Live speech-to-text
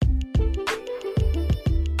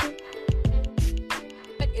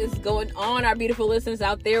going on, our beautiful listeners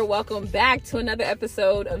out there? Welcome back to another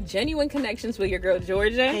episode of Genuine Connections with your girl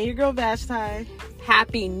Georgia and your girl Vashti.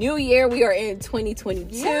 Happy New Year. We are in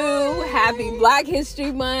 2022. Yay. Happy Black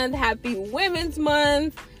History Month. Happy Women's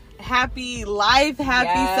Month. Happy life.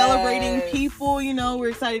 Happy celebrating people. You know, we're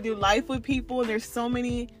excited to do life with people. And there's so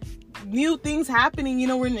many new things happening. You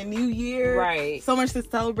know, we're in the new year. Right. So much to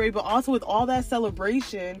celebrate. But also with all that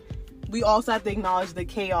celebration, we also have to acknowledge the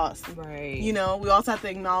chaos. Right. You know, we also have to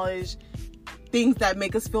acknowledge things that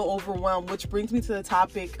make us feel overwhelmed, which brings me to the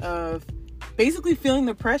topic of basically feeling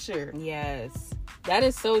the pressure. Yes. That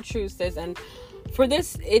is so true, sis. And for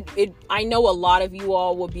this, I know a lot of you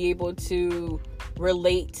all will be able to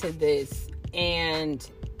relate to this. And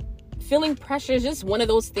feeling pressure is just one of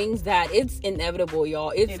those things that it's inevitable,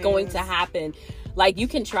 y'all. It's going to happen. Like, you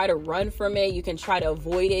can try to run from it. You can try to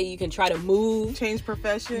avoid it. You can try to move. Change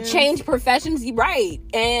professions. Right.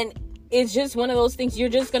 And it's just one of those things. You're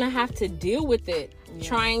just going to have to deal with it. Yes.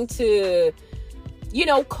 Trying to, you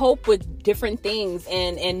know, cope with different things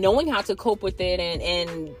and knowing how to cope with it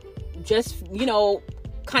and just, you know,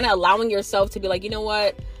 kind of allowing yourself to be like, you know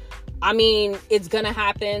what? I mean, it's going to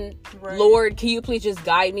happen. Right. Lord, can you please just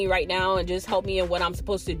guide me right now and just help me in what I'm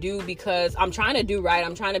supposed to do, because I'm trying to do right.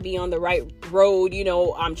 I'm trying to be on the right road. You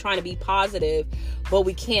know, I'm trying to be positive, but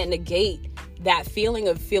we can't negate that feeling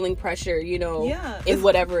of feeling pressure, you know, in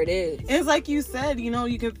whatever it is. It's like you said, you know,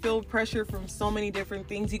 you can feel pressure from so many different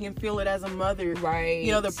things. You can feel it as a mother. Right.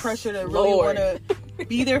 You know, the pressure to really want to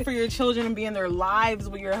be there for your children and be in their lives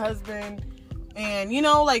with your husband. And, you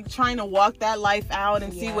know, like trying to walk that life out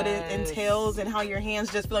and see what it entails and how your hands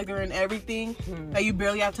just feel like they're in everything, that you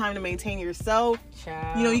barely have time to maintain yourself.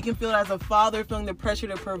 Child. You know, you can feel it as a father, feeling the pressure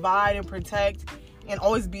to provide and protect and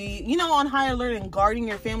always be, you know, on high alert and guarding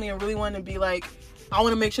your family and really wanting to be like, I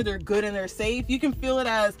want to make sure they're good and they're safe. You can feel it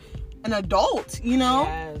as an adult, you know,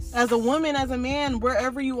 as a woman, as a man,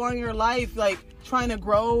 wherever you are in your life, like trying to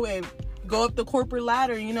grow and go up the corporate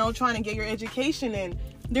ladder, you know, trying to get your education in.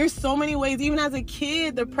 There's so many ways, even as a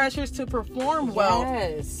kid, the pressures to perform well.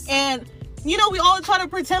 Yes. And, you know, we all try to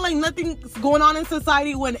pretend like nothing's going on in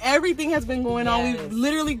society when everything has been going on. We've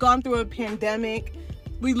literally gone through a pandemic.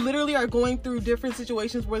 We literally are going through different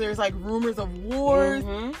situations where there's like rumors of wars.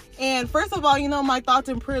 And first of all, you know, my thoughts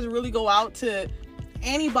and prayers really go out to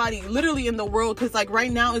anybody literally in the world. Because like right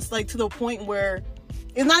now it's like to the point where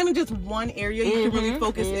it's not even just one area you can really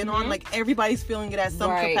focus in on. Like everybody's feeling it at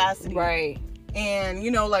some capacity. Right. And,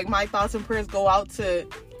 you know, like, my thoughts and prayers go out to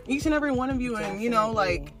each and every one of you. Definitely. And, you know,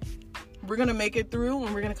 like, we're going to make it through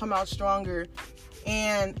and we're going to come out stronger.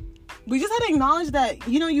 And we just had to acknowledge that,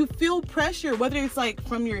 you know, you feel pressure, whether it's, like,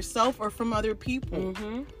 from yourself or from other people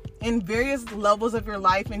in various levels of your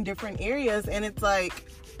life in different areas. And it's like,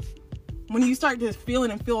 when you start to feel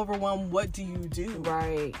it and feel overwhelmed, what do you do?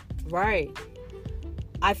 Right.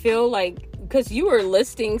 I feel like, because you were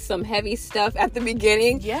listing some heavy stuff at the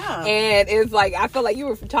beginning. Yeah. And it's like, I feel like you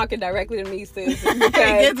were talking directly to me, sis.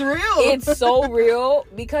 It's real. It's so real.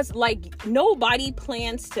 Because, like, nobody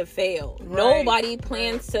plans to fail. Right. Nobody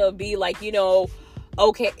plans to be like, you know,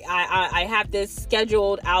 okay, I have this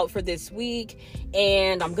scheduled out for this week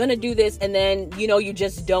and I'm gonna do this, and then, you know, you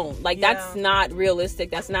just don't. Like, that's not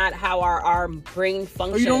realistic. That's not how our brain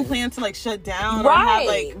functions. Or you don't plan to, like, shut down or have,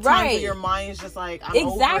 like, times where your mind is just like, I'm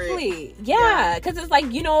over it. Yeah, because it's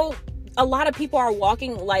like, you know, a lot of people are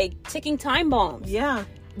walking, like, ticking time bombs. Yeah.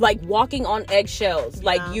 Like, walking on eggshells. Yeah.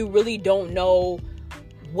 Like, you really don't know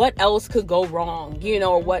what else could go wrong, you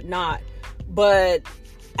know, or what not. But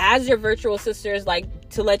as your virtual sisters, like,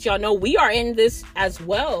 to let y'all know, we are in this as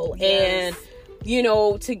well. And, you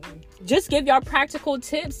know, to just give y'all practical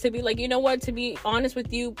tips to be like, you know what, to be honest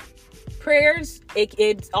with you, prayers,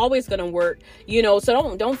 it's always gonna work, you know.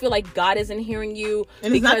 So don't feel like God isn't hearing you,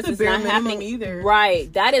 and because it's not happening either.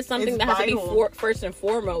 Right, that is something that has to be first and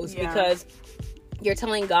foremost, because you're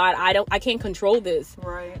telling God, I can't control this.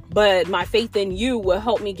 Right. But my faith in you will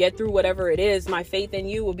help me get through whatever it is. My faith in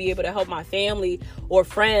you will be able to help my family or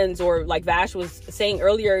friends, or like Vash was saying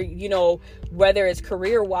earlier, you know, whether it's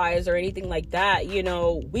career-wise or anything like that, you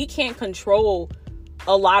know, we can't control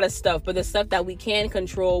a lot of stuff, but the stuff that we can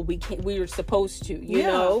control, we're supposed to, you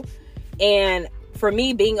know? And for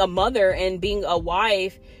me, being a mother and being a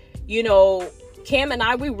wife, you know, Cam and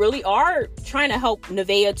I, we really are trying to help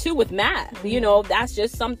Nevaeh too with math. You know, that's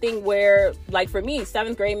just something where, like, for me,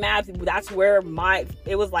 7th grade math, that's where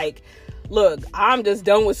it was like, look, I'm just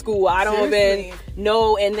done with school. I don't Seriously. even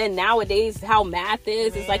know. And then nowadays, how math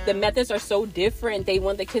is, it's like the methods are so different. They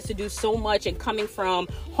want the kids to do so much, and coming from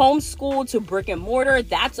homeschool to brick and mortar,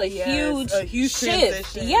 that's a huge shift.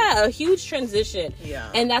 Transition. Yeah, a huge transition. Yeah.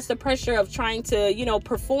 And that's the pressure of trying to, you know,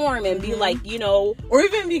 perform and be like, you know, or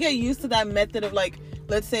even if you get used to that method of like,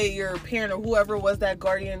 let's say your parent or whoever was that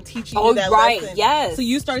guardian teaching you that lesson. Yes. So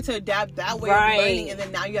you start to adapt that way of learning, and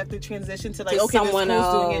then now you have to transition to like, okay, someone this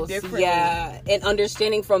school's else doing it differently. Yeah, and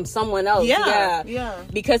understanding from someone else. Yeah.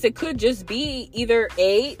 Because it could just be either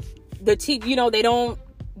you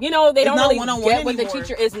know, they don't really get what the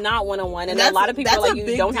teacher is not one-on-one, and a lot of people are like,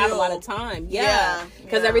 you don't have a lot of time.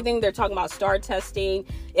 Because everything they're talking about, STAR testing,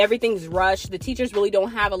 everything's rushed. The teachers really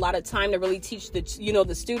don't have a lot of time to really teach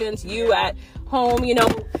the students. You at home, you know,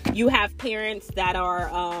 you have parents that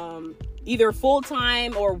are either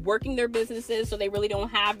full-time or working their businesses, so they really don't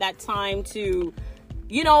have that time to,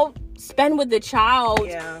 you know, spend with the child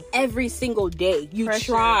every single day. You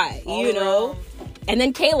try, you know. And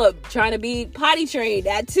then Caleb trying to be potty trained,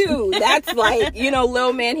 that too. That's like, you know,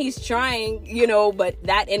 little man, he's trying, you know, but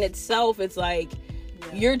that in itself, it's like,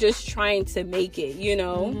 you're just trying to make it, you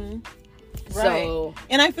know? Mm-hmm. Right. So,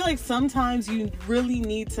 and I feel like sometimes you really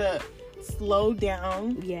need to slow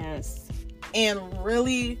down. Yes. And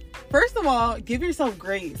really, first of all, give yourself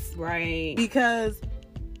grace. Right. Because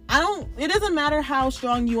it doesn't matter how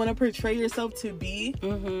strong you want to portray yourself to be.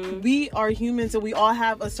 Mm-hmm. We are humans, and we all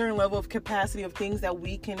have a certain level of capacity of things that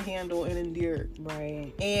we can handle and endure.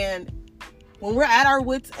 Right. And when we're at our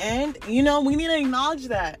wits' end, you know, we need to acknowledge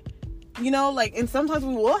that. You know, like, and sometimes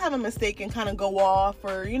we will have a mistake and kind of go off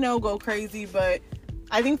or, you know, go crazy. But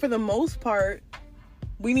I think for the most part,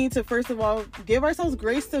 we need to, first of all, give ourselves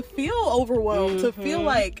grace to feel overwhelmed, to feel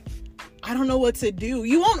like, I don't know what to do.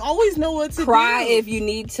 You won't always know what to do. Cry if you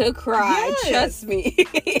need to cry. Yes. Trust me.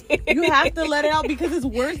 You have to let it out, because it's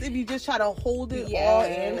worse if you just try to hold it all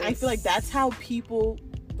in. I feel like that's how people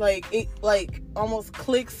almost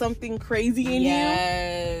click something crazy in you.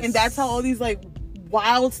 And that's how all these like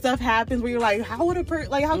wild stuff happens, where you're like, how could a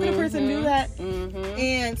person do that?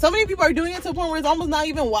 And so many people are doing it to a point where it's almost not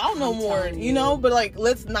even wild no more, you know. But like,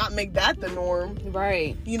 let's not make that the norm,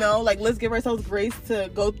 right? You know, like, let's give ourselves grace to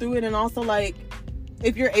go through it. And also, like,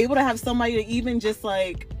 if you're able to have somebody to even just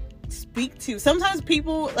like speak to, sometimes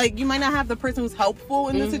people, like, you might not have the person who's helpful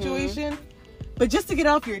in the situation, but just to get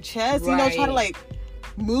off your chest, you know, try to like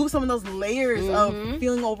move some of those layers of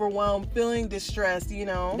feeling overwhelmed, feeling distressed, you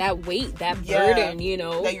know, that weight, that burden, you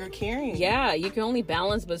know, that you're carrying. You can only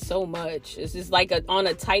balance but so much. It's just like on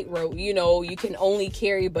a tightrope, you know, you can only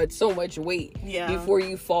carry but so much weight before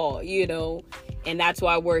you fall, you know. And that's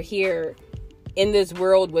why we're here in this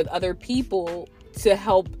world with other people to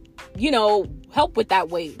help, you know, help with that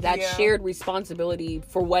weight, that shared responsibility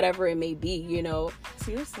for whatever it may be, you know.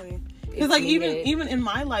 Seriously. Because like even in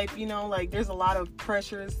my life, you know, like, there's a lot of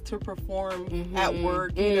pressures to perform at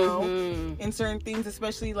work, you know, in certain things,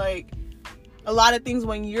 especially like a lot of things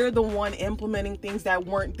when you're the one implementing things that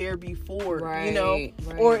weren't there before, you know,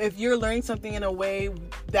 or if you're learning something in a way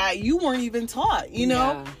that you weren't even taught, you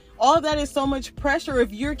know, all of that is so much pressure.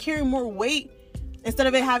 If you're carrying more weight instead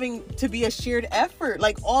of it having to be a shared effort,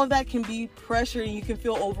 like, all of that can be pressure, and you can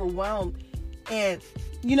feel overwhelmed. And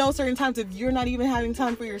you know, certain times, if you're not even having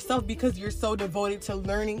time for yourself because you're so devoted to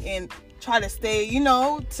learning and try to stay, you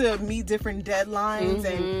know, to meet different deadlines,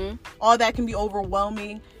 and all that can be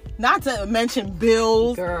overwhelming. Not to mention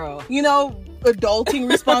bills, you know, adulting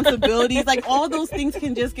responsibilities. Like, all those things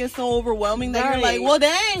can just get so overwhelming that you're like, well,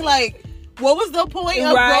 dang, like, what was the point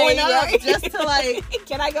of growing up just to, like,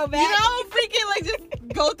 can I go back? You know, freaking, like, just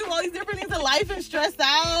go through all these different things in life and stress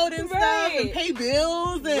out and stuff and pay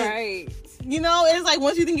bills and you know, it's like,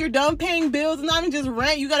 once you think you're done paying bills, it's not even just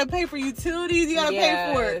rent. You got to pay for utilities. You got to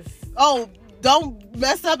pay for it. Oh, don't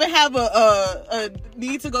mess up and have a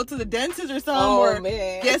need to go to the dentist or something,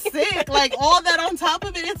 get sick. Like, all that on top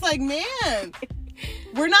of it, it's like, man,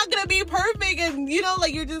 we're not going to be perfect. And, you know,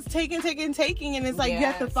 like, you're just taking. And it's like, you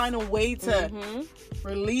have to find a way to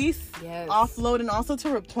release, offload, and also to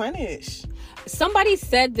replenish. Somebody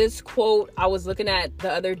said this quote I was looking at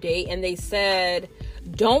the other day, and they said,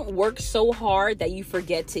 don't work so hard that you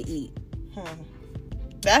forget to eat.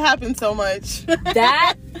 That happens so much.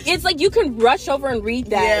 That, it's like, you can rush over and read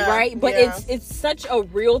that, right? But it's such a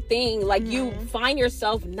real thing. Like, you find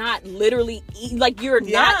yourself not literally like, you're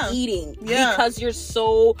not eating because you're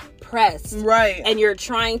so pressed, right? And you're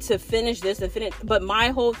trying to finish this and finish. But my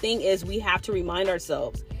whole thing is, we have to remind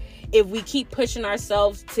ourselves, if we keep pushing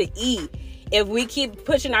ourselves to eat, if we keep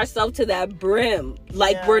pushing ourselves to that brim,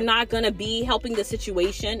 like, we're not going to be helping the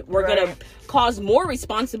situation. We're going to caused more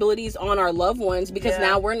responsibilities on our loved ones because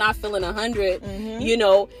now we're not feeling 100, you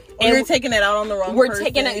know. And we're taking it out on the wrong person. We're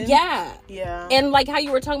taking it, Yeah. And like how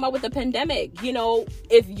you were talking about with the pandemic, you know,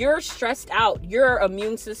 if you're stressed out, your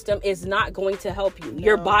immune system is not going to help you. No.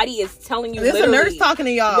 Your body is telling you. This is a nurse talking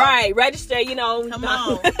to y'all. Right. Register, you know. Come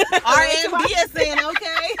on. RMD is saying,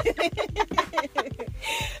 okay.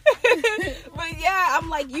 But yeah, I'm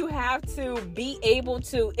like, you have to be able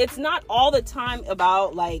to, it's not all the time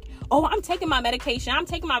about like, oh, I'm taking my medication, I'm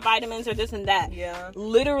taking my vitamins or this and that. Yeah.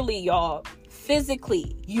 Literally, y'all,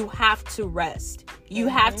 physically, you have to rest. You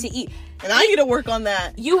have to eat. And I need to work on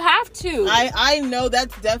that. You have to. I know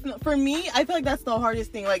that's definitely, for me, I feel like that's the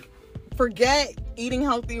hardest thing. Like, forget eating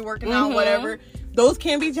healthy, working out, whatever. Those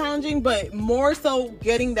can be challenging, but more so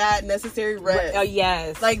getting that necessary rest.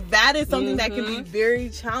 Yes. Like, that is something that can be very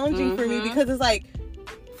challenging for me, because it's like,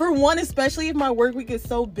 for one, especially if my work week is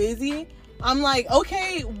so busy, I'm like,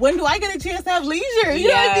 okay, when do I get a chance to have leisure? You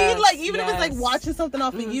know what I mean? Like, even if it's like watching something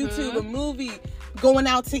off of YouTube, a movie, going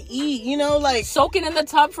out to eat, you know, like soaking in the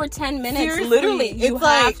tub for 10 minutes. Seriously, literally, you have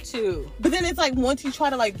like, to. But then it's like, once you try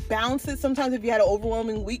to like balance it, sometimes if you had an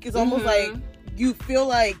overwhelming week, it's almost like you feel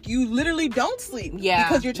like you literally don't sleep. Yeah.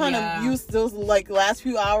 Because you're trying to use those like last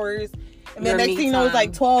few hours. And then next thing you know, it's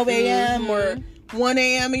like 12 a.m. or 1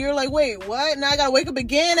 a.m. and you're like, wait, what? Now I gotta wake up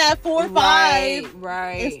again at 4 or 5.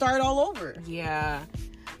 Right. And start all over. Yeah.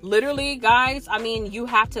 Literally, guys, I mean, you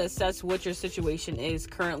have to assess what your situation is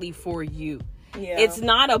currently for you. Yeah. It's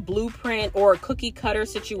not a blueprint or a cookie cutter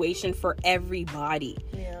situation for everybody.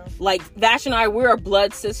 Yeah. Like, Vash and I, we're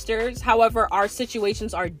blood sisters. However, our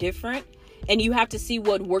situations are different. And you have to see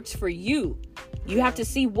what works for you. You have to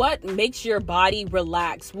see what makes your body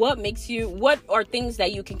relax. What are things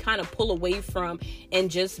that you can kind of pull away from and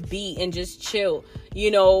just be and just chill. You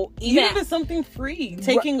know, even if it's something free,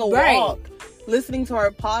 taking a walk, listening to our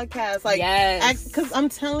podcast, like, because I'm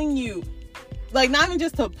telling you, like, not even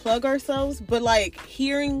just to plug ourselves, but like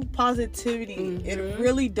hearing positivity, it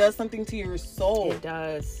really does something to your soul. It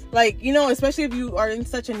does. Like, you know, especially if you are in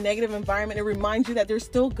such a negative environment, it reminds you that there's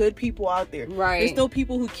still good people out there. Right. There's still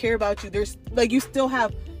people who care about you. There's like, you still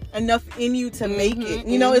have enough in you to make it.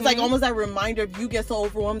 You know, it's like almost that reminder if you get so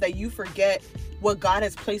overwhelmed that you forget what God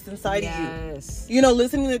has placed inside of you. You know,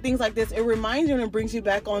 listening to things like this, it reminds you and it brings you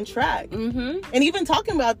back on track. And even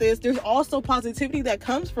talking about this, there's also positivity that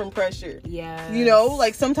comes from pressure. You know,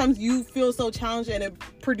 like sometimes you feel so challenged and it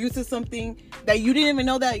produces something that you didn't even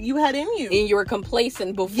know that you had in you. And you were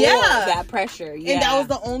complacent before that pressure. And that was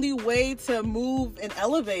the only way to move and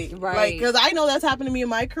elevate. Right. Like, because I know that's happened to me in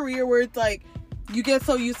my career where it's like, you get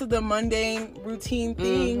so used to the mundane, routine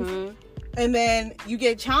things. And then you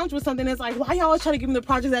get challenged with something that's like, why y'all always trying to give me the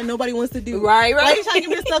project that nobody wants to do? Right. Why you trying to give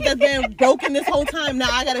me the stuff that's been broken this whole time? Now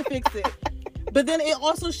I gotta fix it. But then it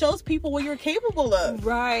also shows people what you're capable of.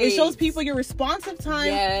 Right. It shows people your responsive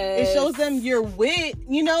time. It shows them your wit.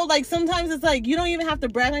 You know, like sometimes it's like you don't even have to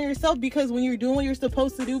brag on yourself, because when you're doing what you're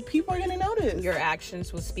supposed to do, people are gonna notice. Your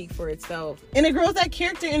actions will speak for itself. And it grows that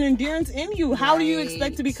character and endurance in you. How do you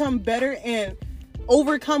expect to become better and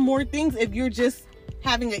overcome more things if you're just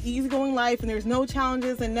having an easygoing life and there's no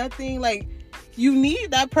challenges and nothing? Like, you need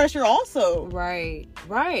that pressure also. Right.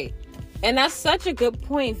 And that's such a good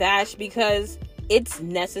point, Vash, because it's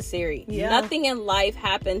necessary. Nothing in life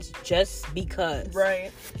happens just because.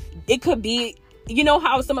 Right. It could be, you know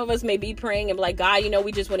how some of us may be praying and be like, God, you know,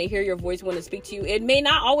 we just want to hear your voice, want to speak to you. It may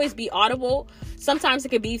not always be audible. Sometimes it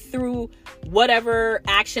could be through whatever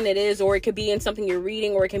action it is, or it could be in something you're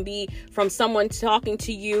reading, or it can be from someone talking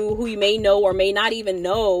to you who you may know or may not even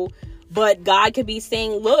know. But God could be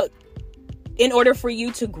saying, look, in order for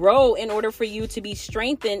you to grow, in order for you to be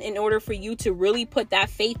strengthened, in order for you to really put that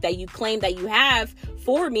faith that you claim that you have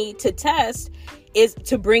for me to test, is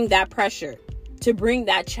to bring that pressure, to bring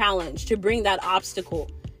that challenge, to bring that obstacle.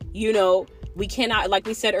 You know, we cannot, like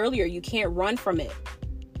we said earlier, you can't run from it.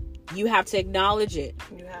 You have to acknowledge it.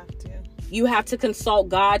 You have to consult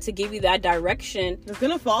God to give you that direction. It's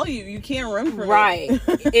gonna follow you. You can't run from it. Right.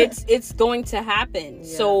 It's going to happen.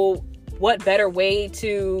 So what better way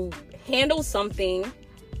to handle something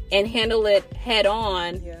and handle it head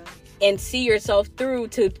on and see yourself through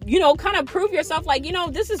to, you know, kind of prove yourself like, you know,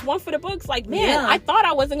 this is one for the books. Like, man, I thought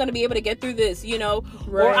I wasn't going to be able to get through this, you know,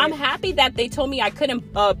 or I'm happy that they told me I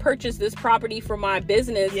couldn't purchase this property for my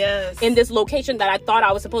business in this location that I thought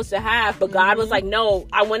I was supposed to have. But God was like, no,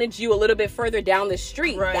 I wanted you a little bit further down the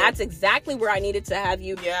street. That's exactly where I needed to have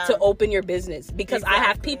you to open your business, because I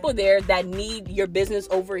have people there that need your business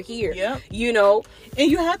over here, you know, and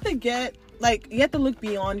you have to get like, you have to look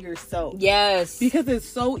beyond yourself. Yes. Because it's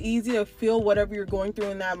so easy to feel whatever you're going through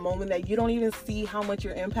in that moment that you don't even see how much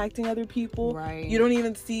you're impacting other people. Right. You don't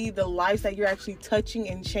even see the lives that you're actually touching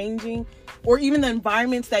and changing, or even the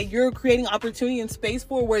environments that you're creating opportunity and space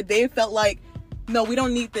for, where they felt like, no, we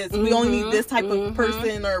don't need this. We only need this type of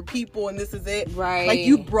person or people, and this is it. Right. Like,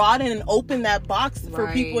 you brought in and opened that box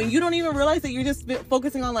for people, and you don't even realize that you're just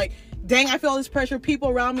focusing on, like, dang, I feel all this pressure. People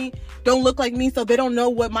around me don't look like me, so they don't know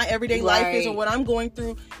what my everyday life is or what I'm going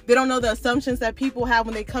through. They don't know the assumptions that people have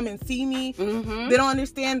when they come and see me. They don't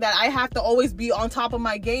understand that I have to always be on top of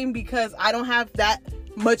my game because I don't have that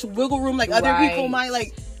much wiggle room like other people might.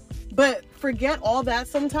 Like, but forget all that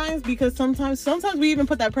sometimes, because sometimes we even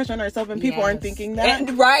put that pressure on ourselves and people aren't thinking that.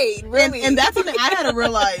 Really. And that's something I had to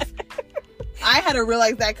realize. I had to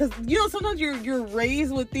realize that, because, you know, sometimes you're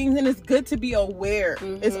raised with things, and it's good to be aware.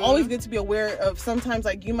 It's always good to be aware of, sometimes,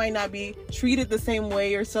 like, you might not be treated the same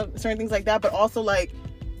way or certain things like that, but also, like,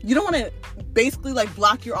 you don't want to basically, like,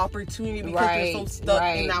 block your opportunity because you're so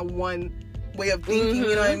stuck in that one way of thinking.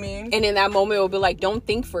 You know what I mean? And in that moment, it will be like, don't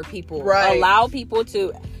think for people. Allow people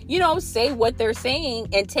to, you know, say what they're saying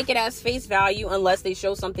and take it as face value unless they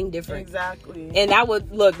show something different. Exactly. And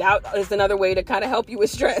that is another way to kind of help you with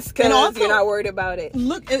stress, because you're not worried about it.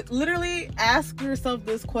 Literally ask yourself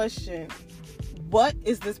this question: what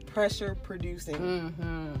is this pressure producing?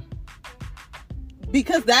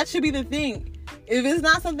 Because that should be the thing. If it's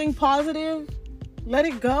not something positive, let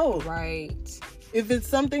it go. Right. If it's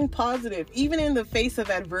something positive, even in the face of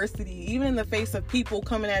adversity, even in the face of people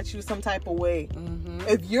coming at you some type of way,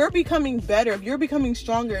 if you're becoming better, if you're becoming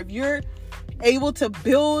stronger, if you're able to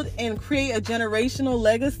build and create a generational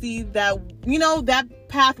legacy that, you know, that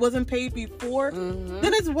path wasn't paved before,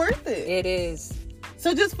 then it's worth it. It is.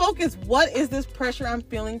 So just focus. What is this pressure I'm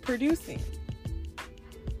feeling producing?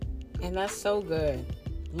 And that's so good.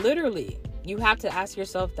 Literally, you have to ask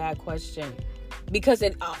yourself that question, because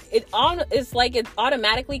it's like it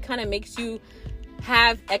automatically kind of makes you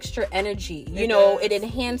have extra energy. You know, it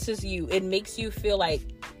enhances you. It makes you feel like,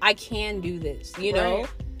 I can do this, you know?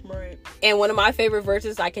 Right. And one of my favorite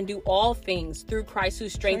verses, I can do all things through Christ who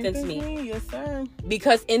strengthens me. Yes, sir.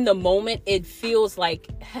 Because in the moment, it feels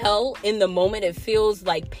like hell. In the moment, it feels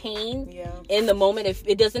like pain. Yeah. In the moment,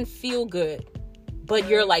 it doesn't feel good. But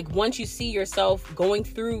you're like, once you see yourself going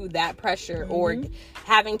through that pressure or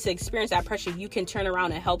having to experience that pressure, you can turn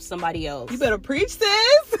around and help somebody else. You better preach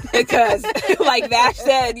this. Because like Vash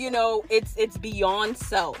said, you know, it's beyond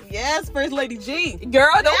self. Yes, First Lady G. Girl,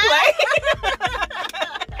 don't play.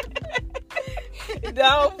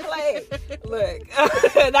 Don't play. Look,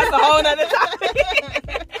 that's a whole nother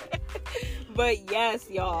topic. But yes,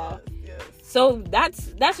 y'all. Yes. So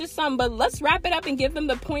that's just something. But let's wrap it up and give them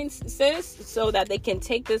the points, sis, so that they can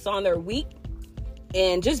take this on their week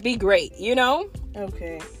and just be great, you know?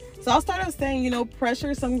 Okay. So I'll start off saying, you know,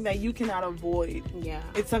 pressure is something that you cannot avoid. Yeah.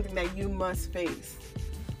 It's something that you must face.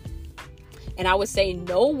 And I would say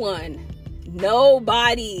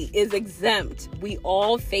nobody is exempt. We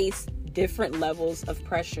all face different levels of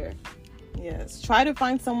pressure. Yes. Try to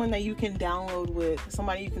find someone that you can download with,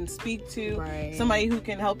 somebody you can speak to, somebody who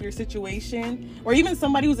can help your situation, or even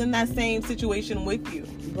somebody who's in that same situation with you.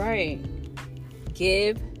 Right.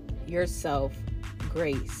 Give yourself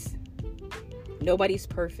grace. Nobody's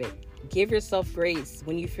perfect. Give yourself grace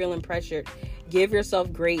when you're feeling pressured. Give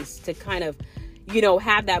yourself grace to kind of, you know,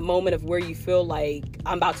 have that moment of where you feel like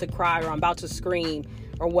I'm about to cry or I'm about to scream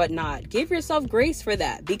or whatnot. Give yourself grace for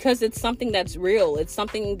that, because it's something that's real. It's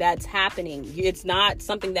something that's happening. It's not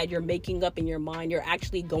something that you're making up in your mind. You're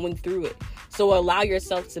actually going through it. So allow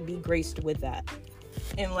yourself to be graced with that.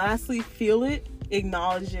 And lastly, feel it,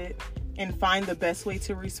 acknowledge it, and find the best way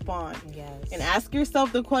to respond. Yes. And ask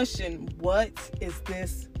yourself the question, what is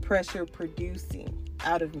this pressure producing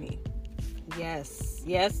out of me? Yes.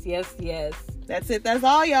 That's it. That's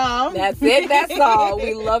all, y'all. That's it. That's all.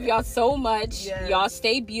 We love y'all so much. Yes. Y'all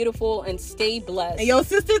stay beautiful and stay blessed. And your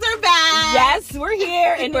sisters are back. Yes, we're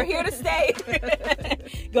here and we're here to stay.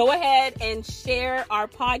 Go ahead and share our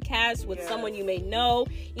podcast with someone you may know,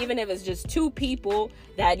 even if it's just 2 people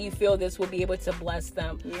that you feel this will be able to bless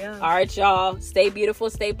them. Yeah. All right, y'all. Stay beautiful.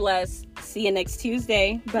 Stay blessed. See you next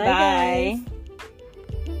Tuesday. Bye. Guys.